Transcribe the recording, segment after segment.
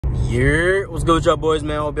Yeah, what's good with y'all boys,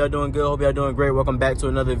 man? Hope y'all doing good. Hope y'all doing great. Welcome back to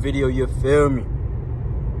another video. You feel me?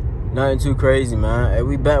 Nothing too crazy, man. Hey,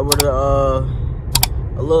 we back with a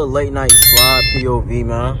little late night slide POV,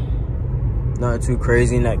 man. Nothing too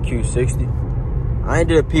crazy in that Q60. I ain't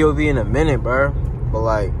did a POV in a minute, bro. But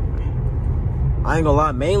like, I ain't gonna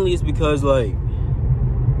lie. Mainly it's because like,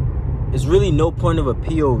 it's really no point of a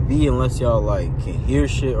POV unless y'all like can hear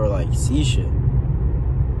shit or like see shit.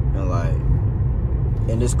 And like,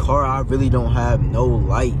 in this car, I really don't have no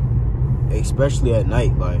light, especially at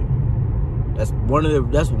night. Like, that's one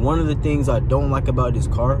of the things I don't like about this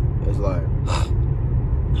car is like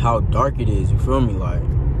how dark it is. You feel me? Like,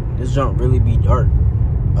 this junk really be dark.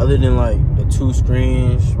 Other than like the two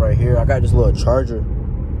screens right here, I got this little charger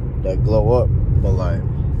that glow up. But like,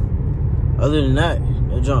 other than that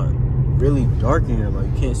junk really dark in here. Like,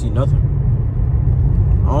 you can't see nothing.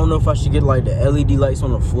 I don't know if I should get like the LED lights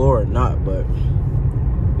on the floor or not, but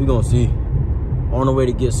we gonna see. On the way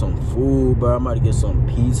to get some food, bro. I'm about to get some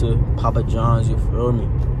pizza, Papa John's, you feel me?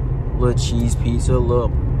 Little cheese pizza, little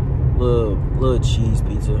cheese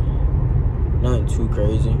pizza. Nothing too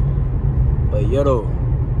crazy. But yo, though,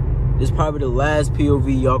 this is probably the last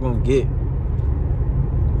POV y'all gonna get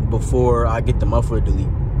before I get the muffler delete.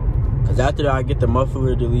 Cause after I get the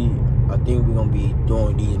muffler delete, I think we're gonna be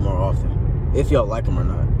doing these more often. If y'all like them or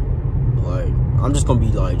not. Like, I'm just gonna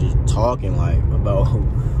be like just talking like about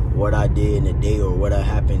what I did in the day or what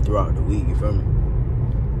happened throughout the week, you feel me?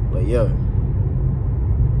 But yeah,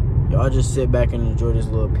 y'all just sit back and enjoy this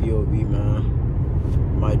little POV,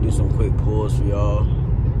 man. Might do some quick pulls for y'all.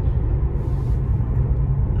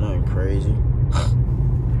 Nothing crazy.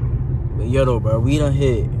 But yo though, bro, we done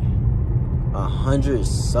hit 100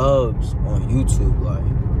 subs on YouTube.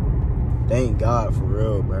 Like, thank God, for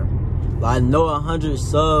real, bro. Like, I know 100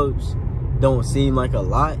 subs don't seem like a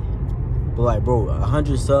lot, but like, bro,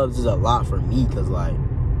 100 subs is a lot for me, cause like,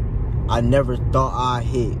 I never thought I'd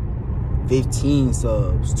hit 15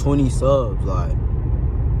 subs, 20 subs, like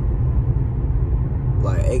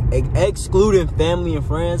excluding family and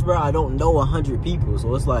friends, bro. I don't know 100 people,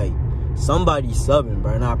 so it's like somebody subbing,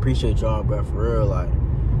 bro, and I appreciate y'all, bro, for real. Like,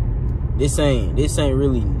 this ain't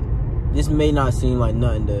really. This may not seem like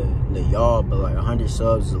nothing to y'all, but like 100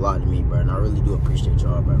 subs is a lot to me, bro. And I really do appreciate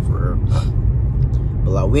y'all, bro, for real.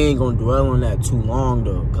 But like, we ain't gonna dwell on that too long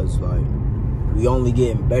though, cause like, we only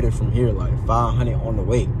getting better from here. Like, 500 on the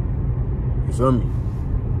way. You feel me?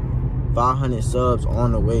 500 subs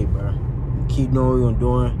on the way, bro. Keep doing what we're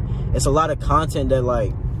doing. It's a lot of content that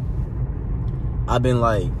like, I've been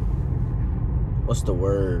like, what's the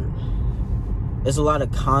word? It's a lot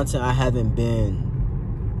of content I haven't been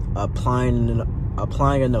applying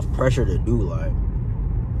enough pressure to do. Like,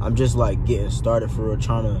 I'm just like getting started for real,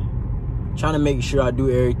 trying to make sure I do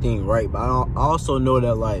everything right. But I also know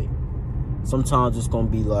that like sometimes it's gonna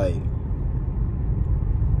be like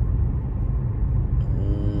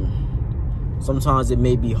sometimes it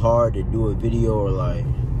may be hard to do a video, or like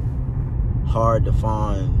hard to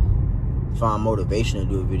find motivation to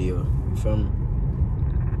do a video, you feel me?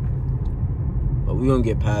 But we gonna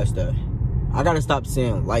get past that. I gotta stop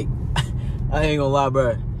saying like. I ain't gonna lie,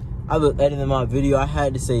 bro. I was editing my video. I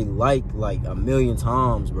had to say like a million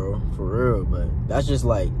times, bro. For real. But that's just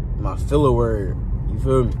like my filler word. You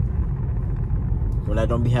feel me? When I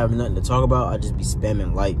don't be having nothing to talk about, I just be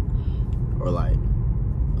spamming like. Or like,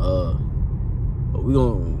 but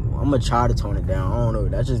I'm gonna try to tone it down. I don't know.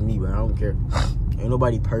 That's just me, bro. I don't care. Ain't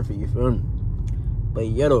nobody perfect, you feel me? But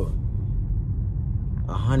yeah, though.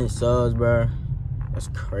 100 subs, bro. That's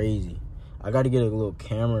crazy. I gotta get a little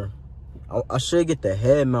camera. I should get the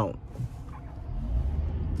head mount.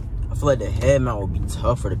 I feel like the head mount would be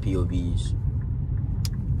tough for the POVs.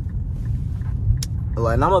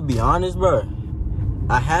 Like, and I'm gonna be honest, bro.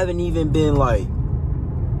 I haven't even been like,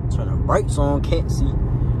 turn the brights on, can't see.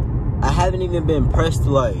 I haven't even been pressed to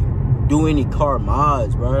like do any car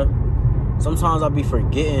mods, bro. Sometimes I'll be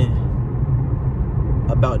forgetting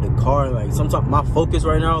about the car. Like, sometimes my focus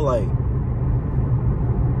right now, is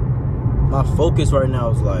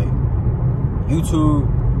like YouTube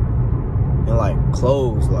and like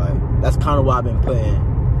clothes. Like, that's kind of why I've been putting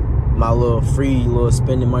my little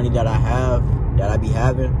spending money that I be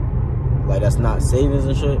having, like, that's not savings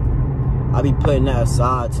and shit. I be putting that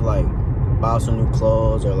aside to like buy some new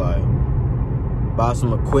clothes, or like buy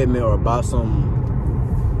some equipment, or buy some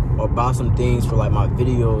things for like my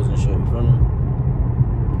videos and shit, you feel me?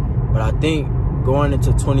 But I think going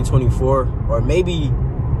into 2024, or maybe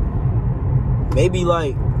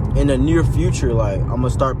like in the near future, like, I'm gonna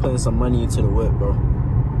start putting some money into the whip, bro.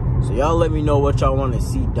 So y'all let me know what y'all want to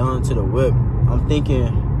see done to the whip. I'm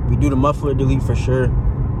thinking we do the muffler delete for sure.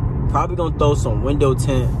 Probably gonna throw some window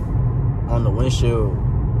tint on the windshield.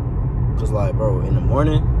 Cause like, bro, in the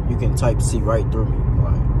morning, you can type see right through me.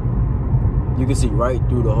 Like, you can see right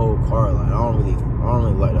through the whole car. Like, I don't really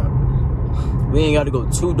like that. We ain't got to go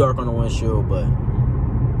too dark on the windshield, but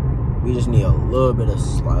we just need a little bit of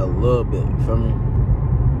a little bit. You feel me?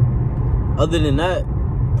 Other than that,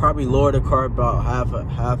 probably lower the car about half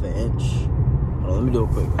an inch. Hold on, let me do a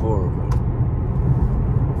quick pull real quick.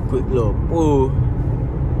 Quick little pull.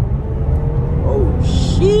 Oh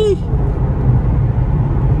shit,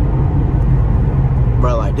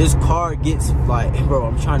 bro! Like this car gets like, bro.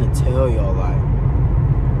 I'm trying to tell y'all, like,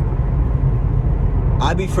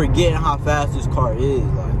 I be forgetting how fast this car is.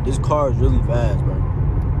 Like, this car is really fast, bro.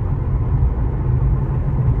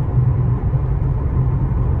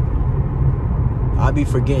 I be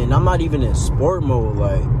forgetting. I'm not even in sport mode.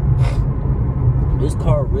 Like, this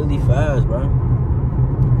car really fast, bro.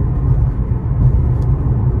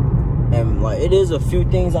 And like, it is a few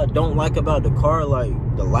things I don't like about the car, like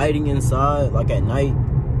the lighting inside, like at night.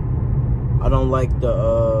 I don't like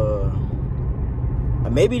the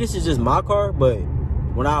maybe this is just my car, but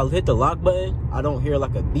when I hit the lock button, I don't hear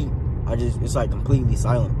like a beep. It's like completely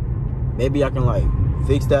silent. Maybe I can like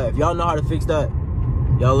fix that. If y'all know how to fix that,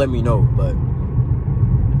 y'all let me know. But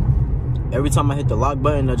every time I hit the lock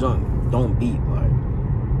button, that junk don't beep. Like,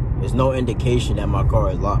 there's no indication that my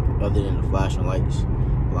car is locked other than the flashing lights.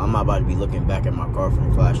 Well, I'm not about to be looking back at my car from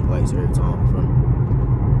the flashing lights every time.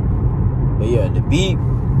 But yeah, the beep,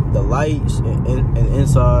 the lights, and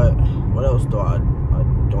inside. What else do I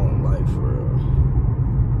don't like for real?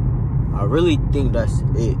 I really think that's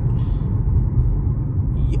it.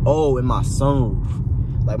 Oh, and my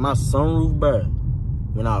sunroof. Like my sunroof, bro.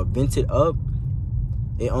 When I vent it up,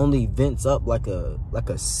 it only vents up like a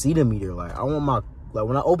centimeter. Like I want my, like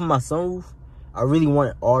when I open my sunroof, I really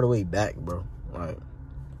want it all the way back, bro. Like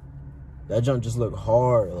that jump just look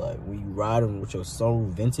hard. Like when you riding with your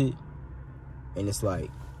sunroof vented, and it's like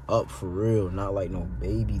up for real, not like no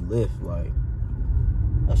baby lift. Like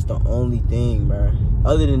that's the only thing, bro.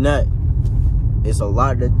 Other than that, it's a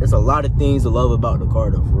lot of things to love about the car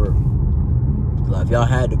though, for real. Like if y'all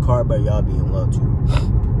had the car, but y'all be in love too.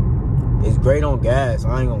 It's great on gas.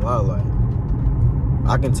 I ain't gonna lie. Like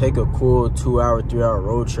I can take a cool 2-hour, 3-hour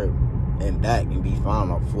road trip and back and be fine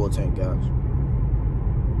on full tank gas.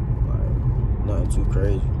 Like nothing too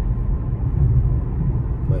crazy.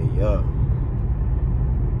 But yeah,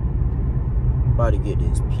 about to get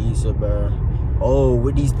this pizza, bro. Oh,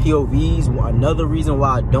 with these POVs, another reason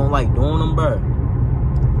why I don't like doing them, bro,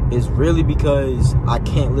 is really because I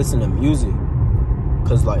can't listen to music.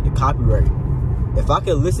 Cause like the copyright. If I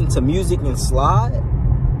could listen to music and slide,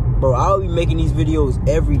 bro, I'll be making these videos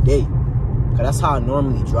every day. Cause that's how I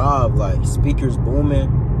normally drive, like speakers booming,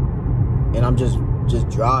 and I'm just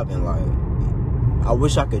driving. Like I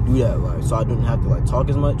wish I could do that, like so I didn't have to like talk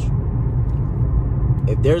as much.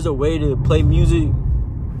 If there's a way to play music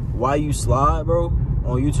while you slide, bro,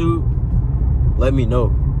 on YouTube, let me know.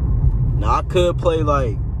 Now I could play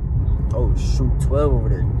like, oh shoot, 12 over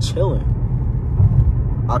there chilling.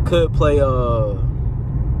 I could play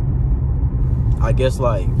I guess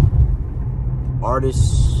like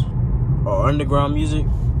artists or underground music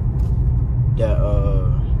that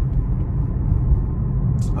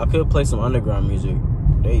I could play some underground music.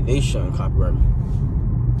 They shouldn't copyright me.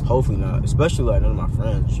 Hopefully not, especially like none of my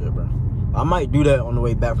friends and shit, bro. I might do that on the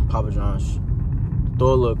way back from Papa John's.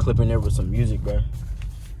 Throw a little clip in there with some music, bro.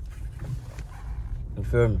 You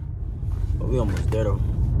feel me? But we almost there though.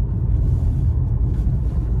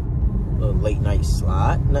 Little late night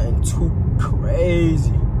slide, nothing too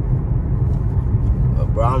crazy. But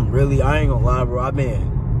bro, I ain't gonna lie, bro. I've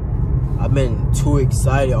been too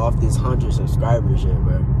excited off this 100 subscribers shit,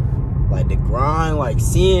 bro. Like the grind, like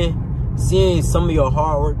seeing some of your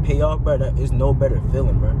hard work pay off, bro. That is no better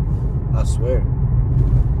feeling, bro. I swear.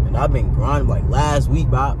 And I've been grinding. Like last week,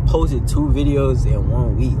 bro, I posted 2 videos in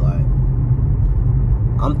 1 week. Like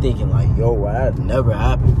I'm thinking like, yo, well, that never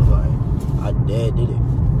happened, but like I did it.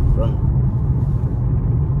 From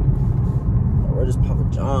where does Papa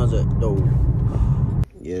John's at though?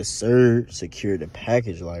 Yes, sir. Secure the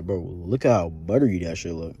package. Like, bro, look how buttery that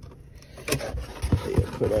shit look. Yeah,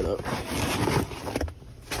 put that up.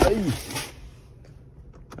 Hey.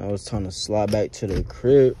 I was trying to slide back to the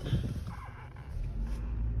crib.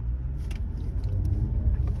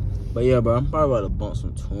 But yeah, bro, I'm probably about to bump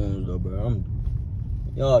some tunes though, bro.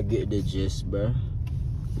 Y'all get the gist, bro.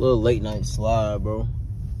 Little late night slide, bro.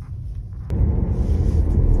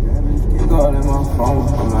 Calling my phone,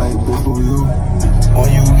 I'm like, bitch, who you? When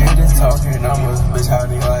you get to talking numbers, bitch, how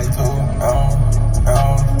they like to?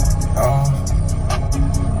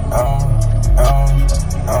 I don't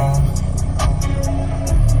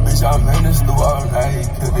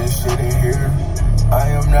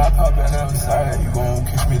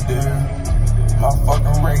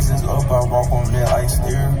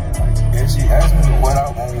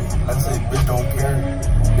phone. I say, bitch, don't care.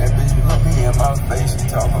 That bitch look me in my face, she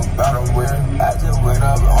talking about a where. I just went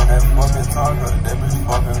up on that fucking talker, that bitch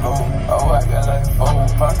fucking go. Oh, I got like 4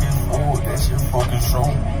 pockets full, that shit fucking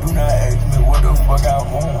strong. Do not ask me what the fuck I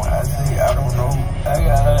want, I say, I don't know. I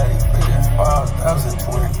got like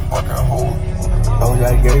 55,020 fucking hoes. Oh,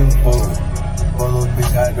 I gave a fuck, but little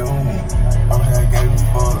bitch, I don't. Oh, I gave a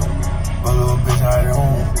fuck, but little bitch, I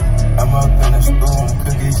don't. I'm up in the storm,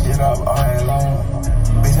 cook this shit up all night long.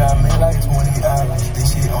 Bitch, I made like 20 hours,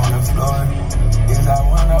 this shit on the floor. Yes, I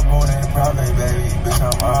went up on that private, baby. Bitch,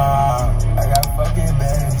 I got fucking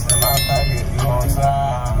bags in my pocket, you on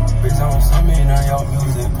side. Bitch, don't send me none of your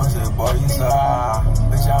music, push it, boy, you side.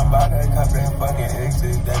 Bitch, I'm about to cut that fucking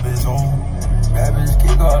exit, that bitch on. That bitch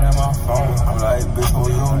keep calling my phone, I'm like, bitch, who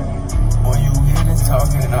you? When you hear this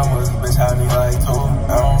talking, I was, bitch, I need like 2.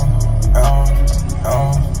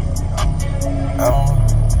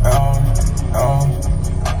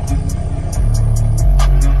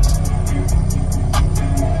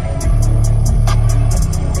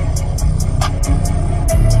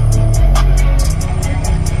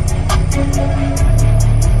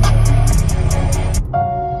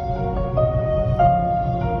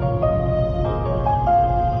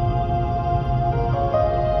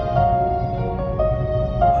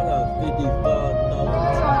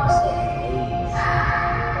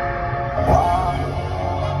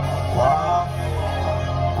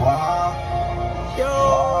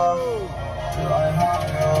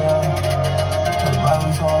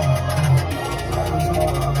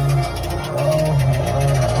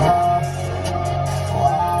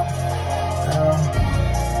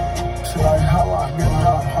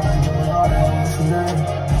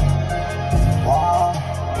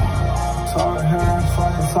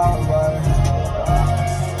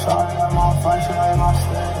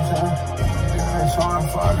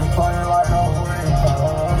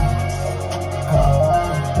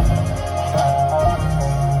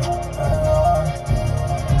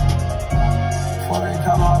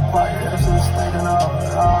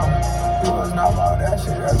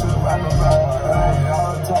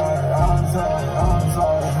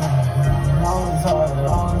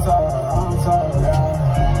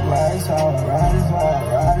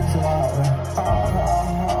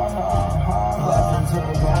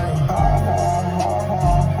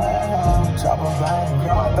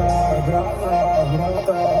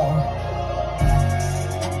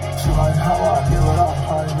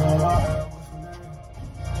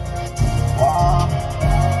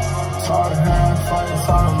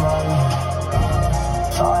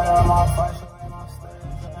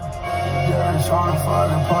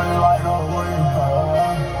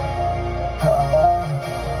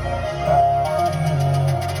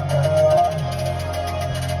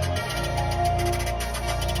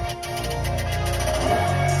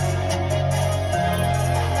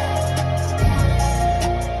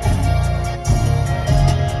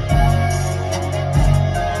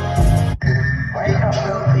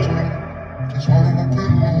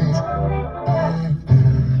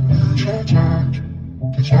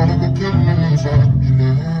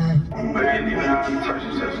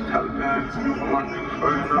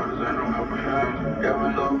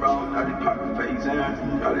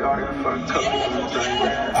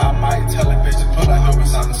 I might tell a bitch to pull a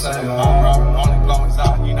Hobbies on the side. I'm robbing, only blowing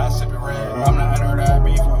out, you not sipping red. I'm not under that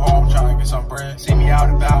beef for home, trying to get some bread. See me out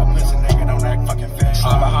about, miss a nigga, don't act fucking fit.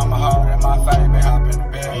 I'm behind my heart and my face, been hop in the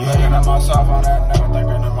bed. Looking at myself on that nigga,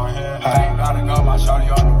 thinking in my head. I ain't gotta go, my shorty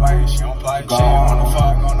on the way, she don't play. She on the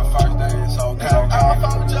fuck on the first day, it's okay. I'm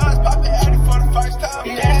from Josh, poppin' 80 for the first time.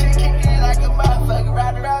 Yeah, she kick it like a motherfucker,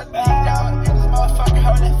 ride around, down in this motherfucker,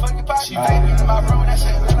 hold that fucking body. She made me in my room, that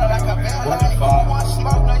shit look like a bad light. You want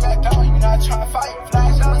smoke, no you don't, you not tryna fight.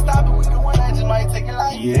 Flash on stop it, we the one that just might take it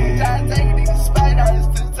light. Try to take it, nigga, spade, I just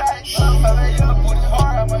too tight. Motherfucker, your booty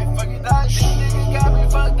hard, I might fucking die. This nigga got me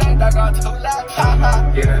fucked up, dog, I'm too loud. Ha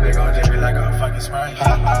ha. Yeah, they gon' jig me like I'm fucking spray.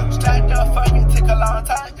 Ha ha. Stacked up, fucking take a long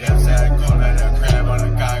time. Yeah, I'm saying, cool, let that crib on the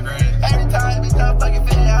concrete. Every time, bitch, I'm fucking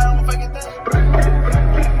fit, I don't fucking think.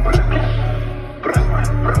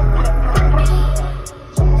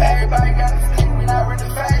 Everybody got a stick, we not really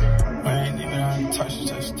fake. We ain't even gonna touch the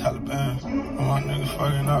Taliban. All my niggas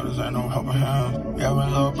fucking up, this ain't no helping him. Yeah, when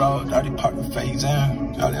little bro, daddy pop the phase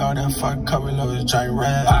in. Jolly all that fucking cover, little giant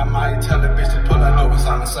red. I might tell a bitch to pull a Hobbies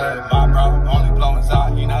on the side. My bro, only blowing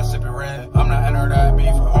out, he not sipping red. I'm not under that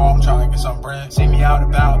beef for home, trying to get some bread. See me out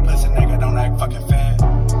about, pussy nigga, don't act fucking fed.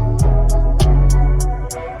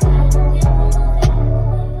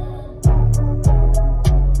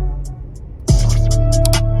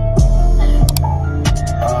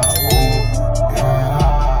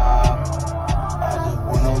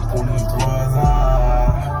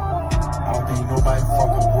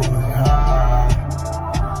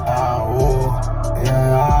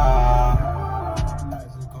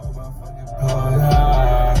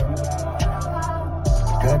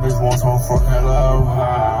 That bitch wants some fucking love.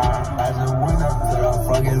 I just went up to the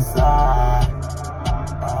fucking side.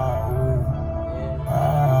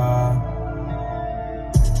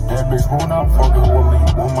 That bitch who not fucking with me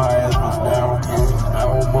when my ass was down.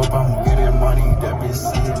 Now I'm up, I'm getting money, that bitch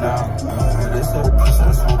see it now. They said the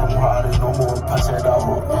princess who them hard is no more punch it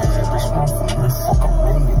out. Bitch, my fucking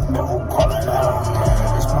ringing, never call it out.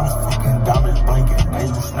 Bitch, my fucking diamonds blinking, then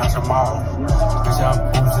you snatch them out. Bitch, I'm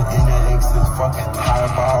boozing in the exit, fucking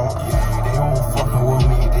tired about. They don't fucking with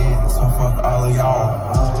me then, so fuck all of y'all.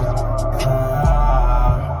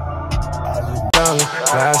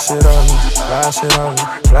 Flash it on me, flash it on me,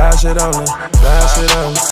 flash it on me, flash it on me.